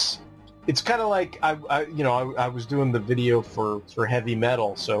it's kind of like I was doing the video for heavy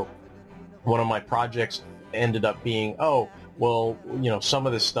metal, so one of my projects ended up being, oh, well, you know, some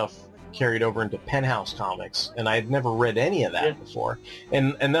of this stuff carried over into Penthouse Comics, and I had never read any of that before.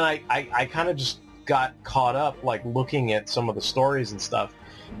 And then I kind of just got caught up, like, looking at some of the stories and stuff.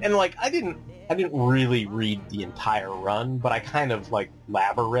 And, like, I didn't really read the entire run, but I kind of, like,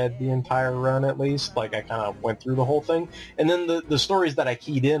 read the entire run, at least. Like, I kind of went through the whole thing. And then the stories that I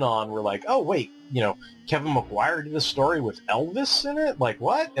keyed in on were like, oh, wait, you know, Kevin McGuire did a story with Elvis in it? Like,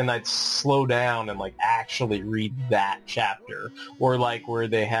 what? And I'd slow down and, like, actually read that chapter. Or, like, where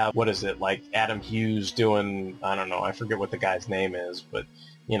they have, what is it, like, Adam Hughes doing, I don't know, I forget what the guy's name is, but,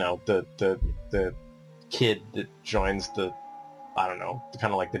 you know, the kid that joins the, I don't know,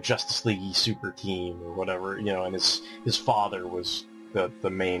 kind of like the Justice League super team or whatever, you know, and his father was the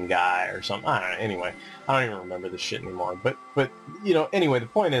main guy or something. I don't know. Anyway, I don't even remember this shit anymore. But you know, anyway, the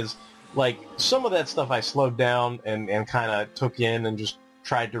point is, like, some of that stuff I slowed down and kind of took in and just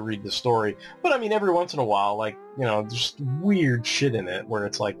tried to read the story. But I mean, every once in a while, like, you know, there's weird shit in it where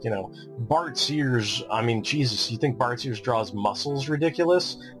it's like, you know, Bart Sears, I mean, Jesus, you think Bart Sears draws muscles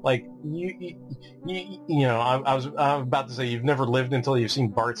ridiculous? Like, you know, I was about to say you've never lived until you've seen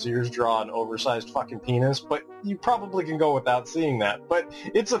Bart Sears draw an oversized fucking penis, but you probably can go without seeing that. But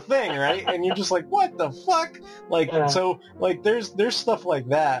it's a thing, right? And you're just like, what the fuck? Like, so, like, there's stuff like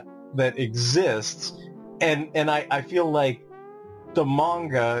that exists, and I feel like the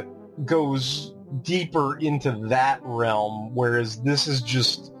manga goes deeper into that realm, whereas this is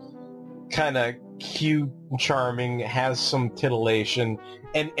just kind of cute and charming, has some titillation,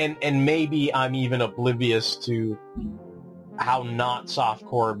 and maybe I'm even oblivious to how not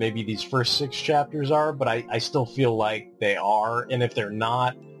softcore maybe these first 6 chapters are, but I still feel like they are, and if they're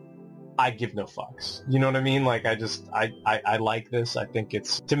not, I give no fucks. You know what I mean? Like, I like this. I think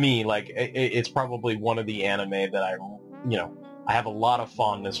it's, to me, like, it's probably one of the anime that I have a lot of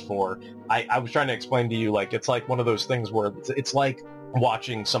fondness for. I was trying to explain to you, like, it's like one of those things where it's like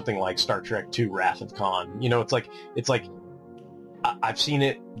watching something like Star Trek II Wrath of Khan. You know, it's like I've seen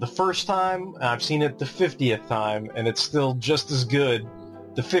it the first time, and I've seen it the 50th time, and it's still just as good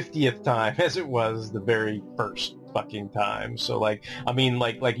the 50th time as it was the very first fucking time. So, like, I mean,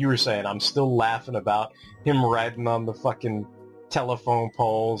 like you were saying, I'm still laughing about him riding on the fucking telephone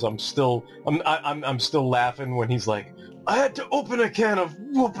poles. I'm still laughing when he's like, I had to open a can of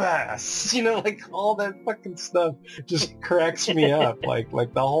whoop ass, you know, like all that fucking stuff just cracks me up, like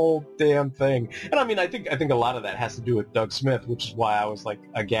the whole damn thing. And I mean, I think a lot of that has to do with Doug Smith, which is why I was like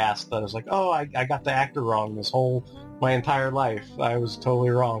aghast. I was like, oh, I got the actor wrong my entire life. I was totally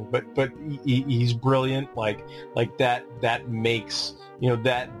wrong, but he's brilliant. Like that makes, you know,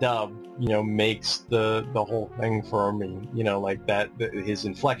 that dub, you know, makes the whole thing for me, you know, like that, his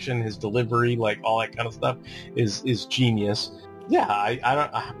inflection, his delivery, like all that kind of stuff is genius. Yeah,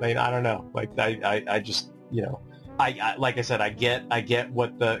 I don't know. Like I just, you know, I like I said, I get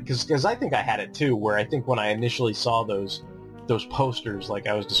what because I think I had it too, where I think when I initially saw those posters, like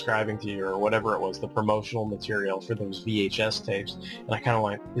I was describing to you, or whatever it was, the promotional material for those VHS tapes, and I kind of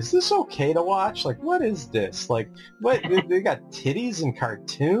went, is this okay to watch? Like, what is this? Like, what, they got titties and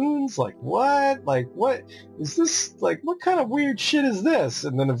cartoons? Like, what? Like, what is this? Like, what kind of weird shit is this?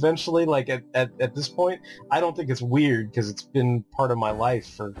 And then eventually, like, at this point, I don't think it's weird, because it's been part of my life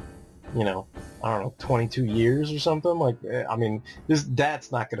for, you know, I don't know, 22 years or something. Like, I mean, that's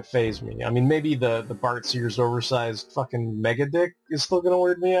not going to faze me. I mean, maybe the Bart Sears oversized fucking mega dick is still going to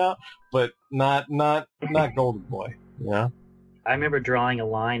weird me out, but not Goldenboy, you know? I remember drawing a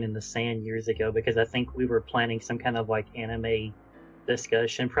line in the sand years ago because I think we were planning some kind of like anime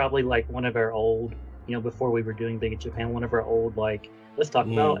discussion, probably like one of our old, you know, before we were doing Big in Japan, one of our old, like, let's talk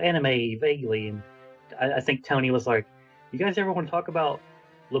about anime vaguely. And I think Tony was like, you guys ever want to talk about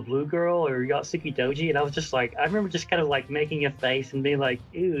La Blue Girl or Yatsuki Doji? And I was just like, I remember just kind of like making a face and being like,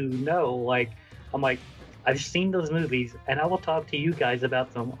 ew, no. Like, I'm like, I've seen those movies and I will talk to you guys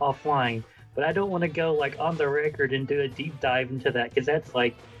about them offline, but I don't want to go like on the record and do a deep dive into that, because that's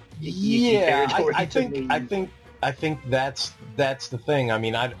like, I think that's the thing. I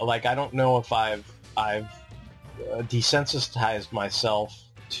mean, I don't know if I've desensitized myself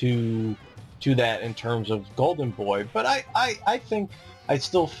to that in terms of Goldenboy, but I think I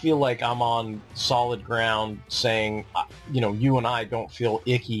still feel like I'm on solid ground saying, you know, you and I don't feel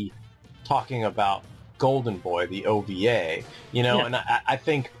icky talking about Goldenboy, the OVA, you know, and I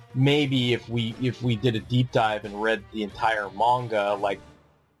think maybe if we did a deep dive and read the entire manga, like,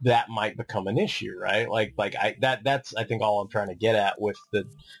 that might become an issue, right? That's I think all I'm trying to get at with the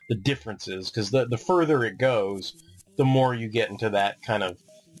differences, because the further it goes, the more you get into that kind of,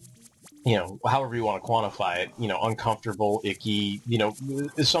 you know, however you want to quantify it, you know, uncomfortable, icky, you know,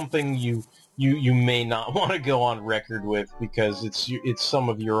 is something you may not want to go on record with, because it's some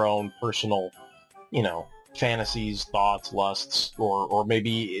of your own personal, you know, fantasies, thoughts, lusts, or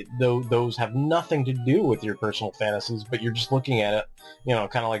maybe those have nothing to do with your personal fantasies, but you're just looking at it, you know,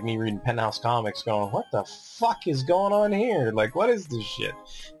 kind of like me reading Penthouse Comics going, what the fuck is going on here? Like, what is this shit?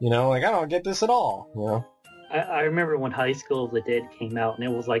 You know, like, I don't get this at all, you know? I remember when High School of the Dead came out and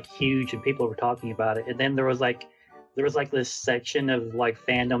it was like huge and people were talking about it, and then there was like this section of like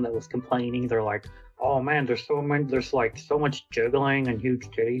fandom that was complaining. They're like, oh man, there's like so much juggling and huge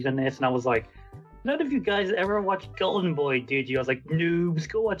titties in this, and I was like, none of you guys ever watched Goldenboy, did you? I was like, noobs,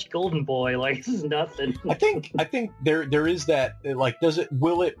 go watch Goldenboy. Like, this is nothing. I think there is that, like,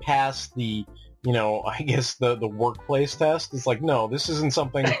 will it pass the, you know, I guess the workplace test? It's like, no, this isn't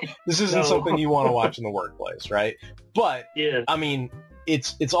something something you want to watch in the workplace, right? But yeah, I mean,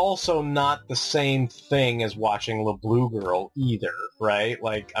 it's also not the same thing as watching La Blue Girl either, right?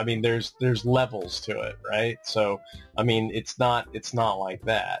 Like, I mean, there's levels to it, right? So, I mean, it's not like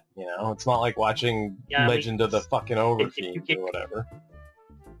that, you know? It's not like watching Legend of the fucking Overfiend or whatever.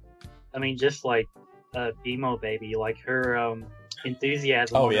 I mean, just like Emo Baby, like her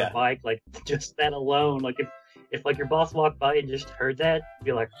enthusiasm on the bike, like, just that alone, like, if like your boss walked by and just heard that, you'd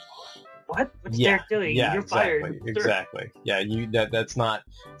be like, what? What's Derek doing? Yeah, you're exactly, fired. Exactly. Yeah, it's not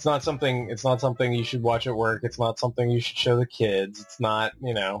something you should watch at work. It's not something you should show the kids. It's not,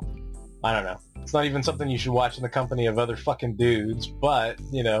 you know, I don't know. It's not even something you should watch in the company of other fucking dudes, but,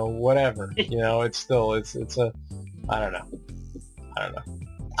 you know, whatever. You know, it's still, it's a, I don't know. I don't know.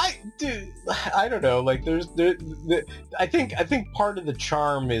 Like, I think part of the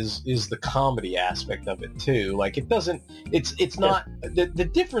charm is the comedy aspect of it too. Like, it's not the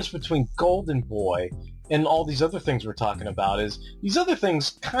difference between Goldenboy and all these other things we're talking about is these other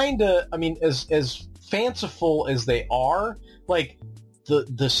things kind of, I mean, as fanciful as they are, like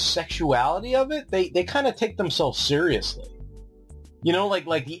the sexuality of it, they kind of take themselves seriously. You know,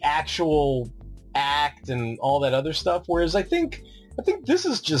 like the actual act and all that other stuff. Whereas I think this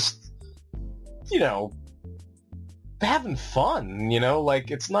is just, you know, having fun, you know, like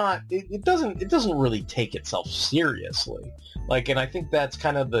it doesn't really take itself seriously. Like, and I think that's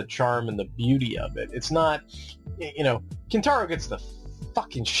kind of the charm and the beauty of it. It's not, you know, Kintaro gets the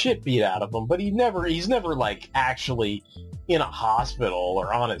fucking shit beat out of him, but he's never like actually in a hospital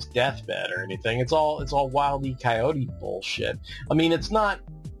or on his deathbed or anything. It's all Wile E. Coyote bullshit. I mean, it's not,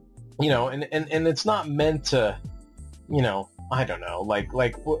 you know, and it's not meant to, you know, I don't know, like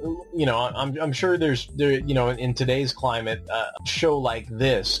you know, I'm sure there, you know, in today's climate, a show like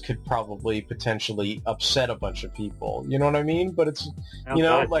this could probably potentially upset a bunch of people. You know what I mean? But it's, you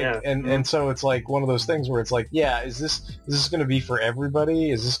know, like, yeah. And so it's like one of those things where it's like, yeah, is this going to be for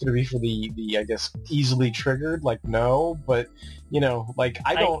everybody? Is this going to be for the I guess easily triggered? Like, no, but you know, like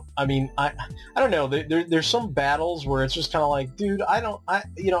I don't know. There's some battles where it's just kind of like, dude, I don't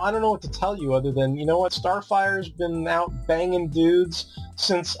know what to tell you other than, you know what, Starfire's been out banging dudes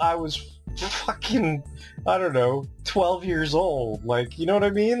since I was fucking, I don't know, 12 years old. Like, you know what I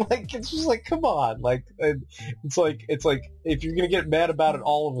mean? Like, it's just like, come on. Like, it's like if you're gonna get mad about it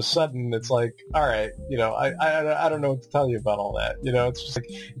all of a sudden, it's like, all right, you know, I don't know what to tell you about all that. You know, it's just like,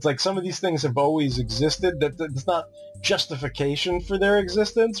 it's like some of these things have always existed. That's not justification for their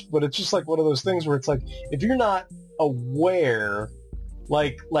existence, but it's just like one of those things where it's like, if you're not aware,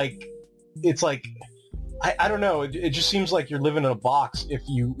 like it's like, I don't know, it just seems like you're living in a box if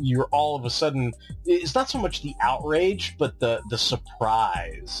you're all of a sudden, it's not so much the outrage, but the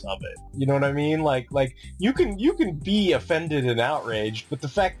surprise of it. You know what I mean? Like you can be offended and outraged, but the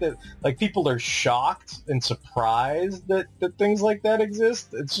fact that like people are shocked and surprised that things like that exist,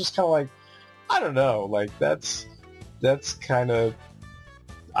 it's just kind of like, I don't know, like that's kind of,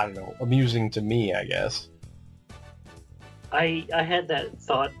 I don't know, amusing to me, I guess. I had that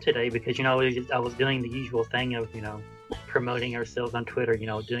thought today because, you know, I was doing the usual thing of, you know, promoting ourselves on Twitter, you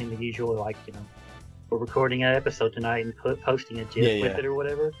know, doing the usual, like, you know, we're recording an episode tonight and posting a GIF with it or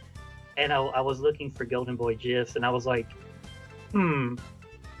whatever. And I was looking for Goldenboy GIFs, and I was like, you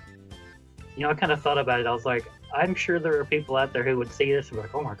know, I kind of thought about it. I was like, I'm sure there are people out there who would see this and be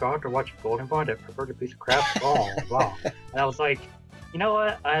like, oh my god, they're watching Goldenboy, that perverted piece of crap. Oh, wow. And I was like, you know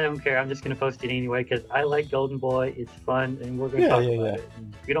what? I don't care. I'm just going to post it anyway because I like Goldenboy. It's fun, and we're going to talk about it.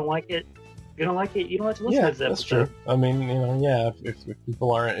 And if you don't like it, you don't have to listen to this episode. That's true. I mean, you know, yeah. If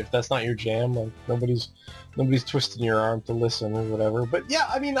people aren't, if that's not your jam, like nobody's twisting your arm to listen or whatever. But yeah,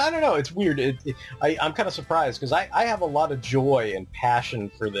 I mean, I don't know. It's weird. I'm kind of surprised because I have a lot of joy and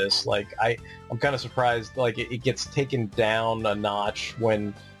passion for this. Like I'm kind of surprised. Like it gets taken down a notch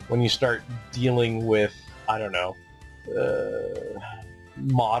when you start dealing with, I don't know,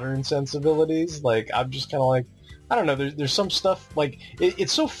 modern sensibilities. Like I'm just kind of like, I don't know, there's some stuff like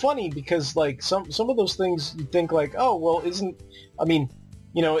it's so funny because like some of those things you think like, oh well, I mean,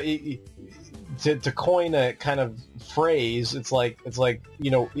 you know, to coin a kind of phrase, it's like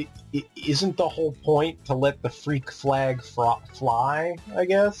you know, isn't the whole point to let the freak flag fly, I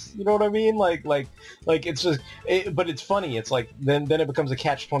guess, you know what I mean? Like it's just but it's funny, it's like then it becomes a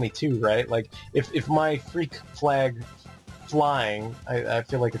catch-22, right? Like if my freak flag flying, I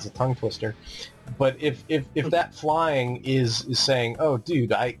feel like it's a tongue twister, but if that flying is saying, oh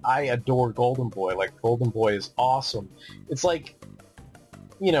dude, I adore Goldenboy, like Goldenboy is awesome, it's like,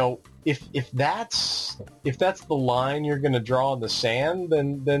 you know, if that's the line you're gonna draw in the sand,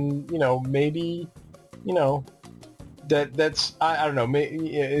 then you know, maybe, you know, that's I don't know,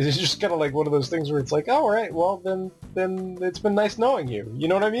 maybe it's just kind of like one of those things where it's like, oh, all right, well then it's been nice knowing you. You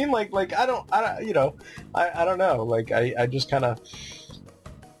know what I mean? Like I don't you know, I don't know. Like I just kind of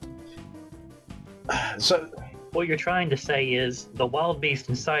so. What you're trying to say is the wild beast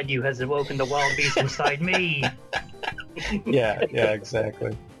inside you has awoken the wild beast inside me. yeah,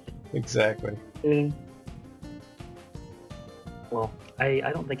 exactly. Well, I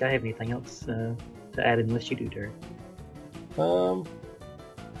don't think I have anything else to add unless you do, Derek. No,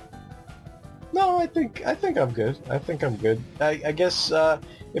 I think I'm good. I guess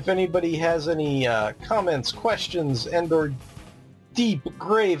if anybody has any comments, questions, and/or deep,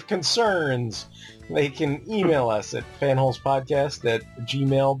 grave concerns, they can email us at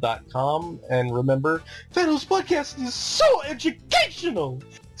fanholespodcast@gmail.com. And remember, Fanholes Podcast is so educational!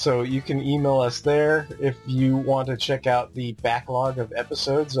 So you can email us there if you want to check out the backlog of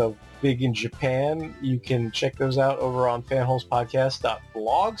episodes of big in Japan. You can check those out over on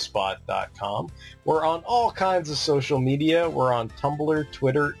fanholespodcast.blogspot.com. We're on all kinds of social media. We're on Tumblr,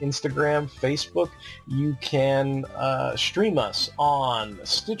 Twitter, Instagram, Facebook. You can stream us on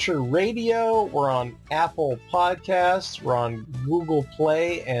Stitcher Radio. We're on Apple Podcasts. We're on Google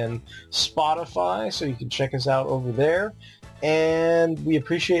Play and Spotify, so you can check us out over there. And we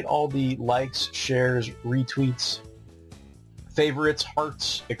appreciate all the likes, shares, retweets, favorites,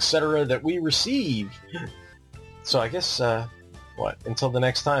 hearts, etc. that we receive. So I guess, until the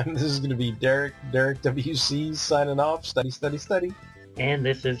next time, this is going to be Derek WC signing off. Study, study, study. And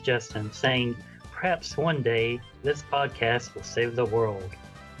this is Justin saying, perhaps one day this podcast will save the world.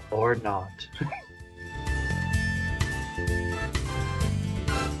 Or not.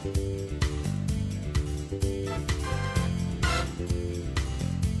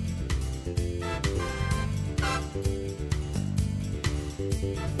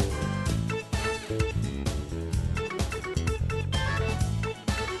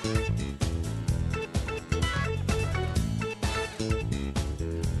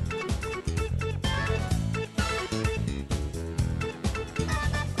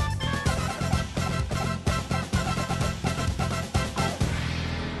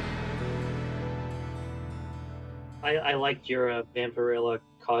 I liked your Vampirella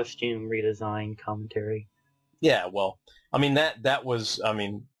costume redesign commentary. Yeah, well, I mean that was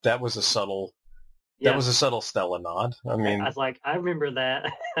a subtle Stella nod. I mean, I was like, I remember that.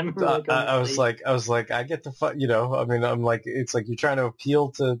 I remember I was like, I get the I mean, I'm like, it's like you're trying to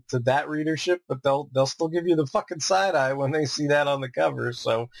appeal to that readership, but they'll still give you the fucking side eye when they see that on the cover.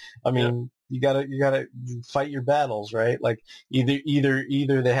 So, I mean, you gotta fight your battles, right? Like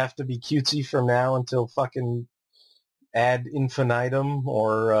either they have to be cutesy from now until fucking ad infinitum,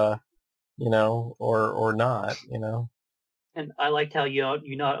 or or not, And I liked how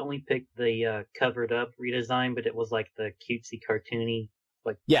you not only picked the covered up redesign, but it was like the cutesy, cartoony,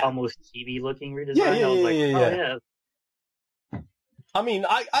 like almost TV looking redesign. Yeah, I was like, yeah. I mean,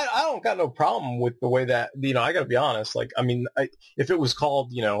 I don't got no problem with the way that, I gotta be honest. Like, I mean, if it was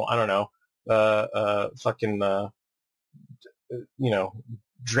called, I don't know,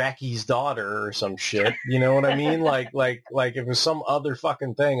 Draki's daughter or some shit, you know what I mean? Like if it was some other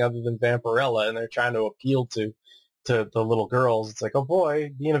fucking thing other than Vampirella, and they're trying to appeal to the little girls, it's like, oh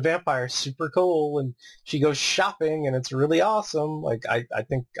boy, being a vampire is super cool, and she goes shopping, and it's really awesome. Like, I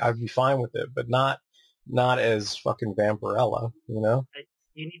think I'd be fine with it, but not as fucking Vampirella, You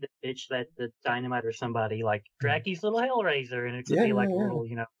need to pitch that to Dynamite or somebody, like Draki's little Hellraiser, and it could be like a little,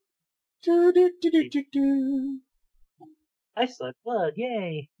 I suck blood,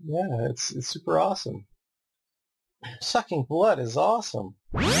 yay! Yeah, it's super awesome. Sucking blood is awesome.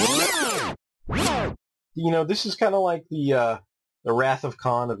 This is kind of like the Wrath of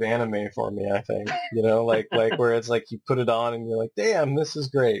Khan of anime for me, I think. Like where it's like you put it on and you're like, damn, this is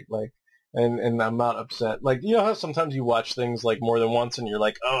great. Like, and I'm not upset. Like, how sometimes you watch things like more than once and you're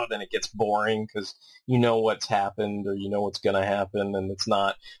like, oh, then it gets boring because you know what's happened, or you know what's gonna happen, and it's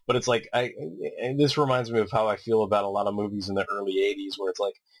not. But it's like this reminds me of how I feel about a lot of movies in the early '80s, where it's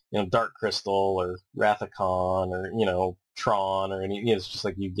like, Dark Crystal or Wrath of Khan or Tron or any. It's just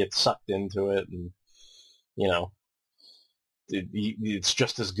like you get sucked into it, and it's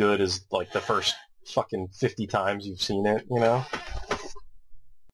just as good as like the first fucking 50 times you've seen it.